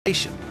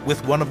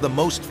with one of the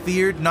most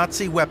feared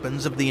Nazi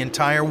weapons of the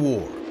entire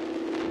war.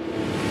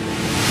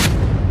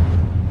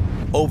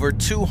 Over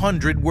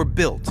 200 were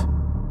built,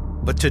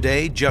 but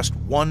today just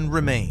one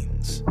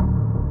remains.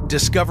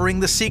 Discovering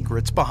the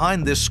secrets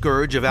behind this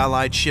scourge of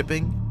Allied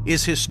shipping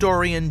is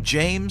historian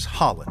James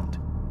Holland.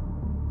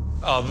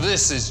 Oh,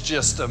 this is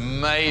just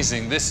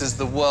amazing. This is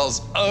the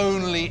world's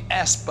only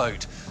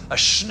S-boat, a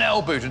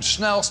Schnellboot, and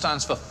Schnell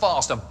stands for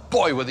fast, and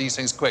boy, were these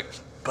things quick.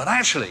 But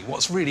actually,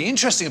 what's really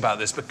interesting about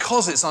this,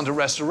 because it's under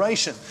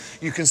restoration,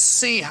 you can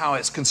see how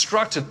it's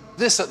constructed.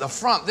 This at the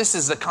front, this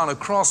is the kind of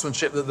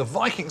craftsmanship that the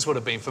Vikings would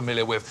have been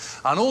familiar with.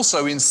 And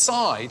also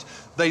inside,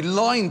 they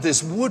lined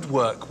this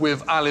woodwork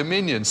with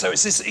aluminium. So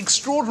it's this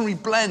extraordinary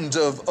blend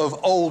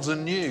of old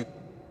and new.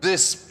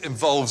 This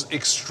involves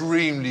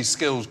extremely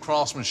skilled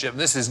craftsmanship.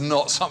 This is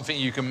not something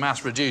you can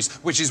mass produce,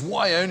 which is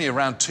why only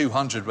around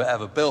 200 were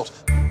ever built.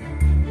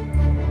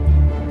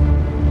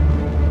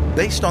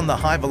 Based on the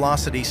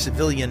high-velocity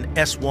civilian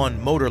S-1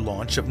 motor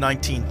launch of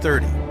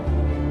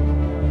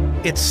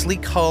 1930, its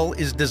sleek hull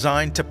is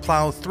designed to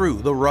plow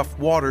through the rough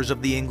waters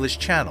of the English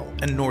Channel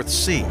and North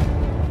Sea,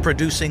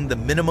 producing the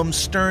minimum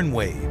stern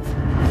wave,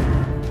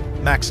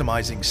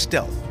 maximizing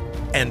stealth,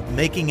 and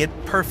making it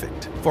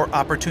perfect for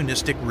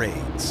opportunistic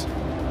raids.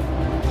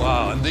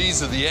 Wow, and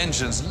these are the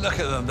engines. Look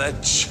at them, they're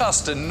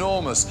just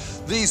enormous.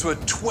 These were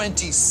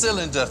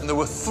 20-cylinder, and there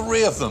were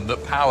 3 of them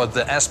that powered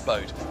the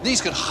S-boat. These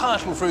could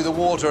hurtle through the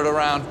water at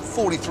around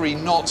 43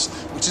 knots,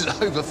 which is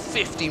over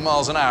 50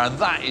 miles an hour, and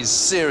that is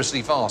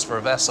seriously fast for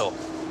a vessel.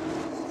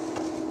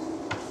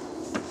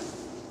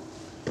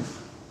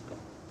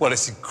 Well,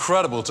 it's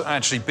incredible to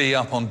actually be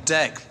up on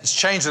deck. It's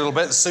changed a little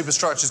bit. The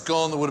superstructure's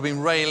gone. There would have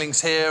been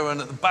railings here, and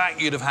at the back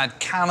you'd have had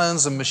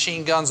cannons and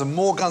machine guns and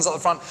more guns at the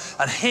front.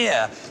 And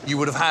here you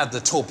would have had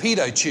the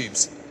torpedo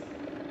tubes.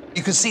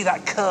 You can see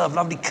that curve,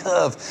 lovely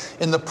curve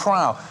in the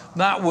prow.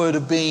 That would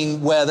have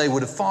been where they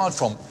would have fired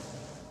from.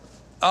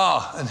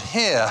 Ah, and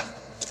here,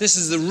 this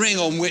is the ring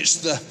on which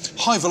the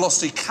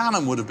high-velocity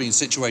cannon would have been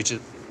situated.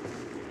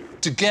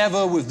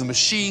 Together with the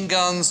machine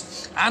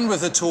guns and with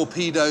the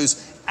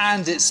torpedoes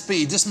and its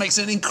speed, this makes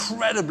it an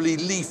incredibly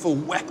lethal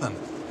weapon.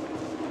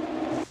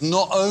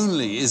 Not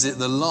only is it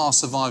the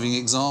last surviving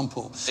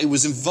example, it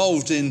was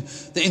involved in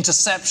the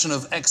interception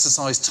of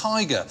Exercise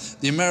Tiger,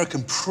 the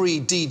American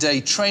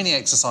pre-D-Day training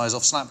exercise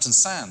off Slapton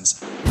Sands.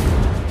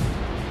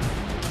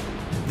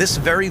 This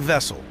very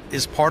vessel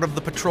is part of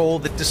the patrol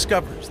that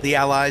discovers the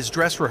Allies'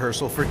 dress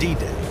rehearsal for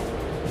D-Day,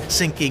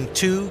 sinking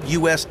 2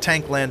 U.S.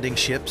 tank landing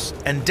ships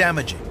and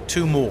damaging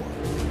 2 more.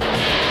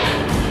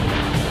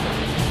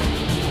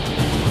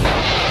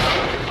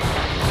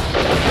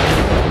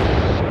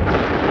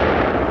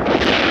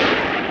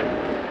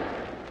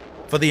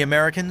 For the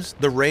Americans,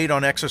 the raid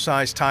on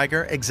Exercise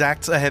Tiger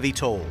exacts a heavy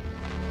toll.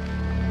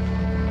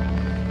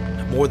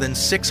 More than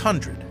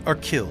 600 are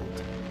killed.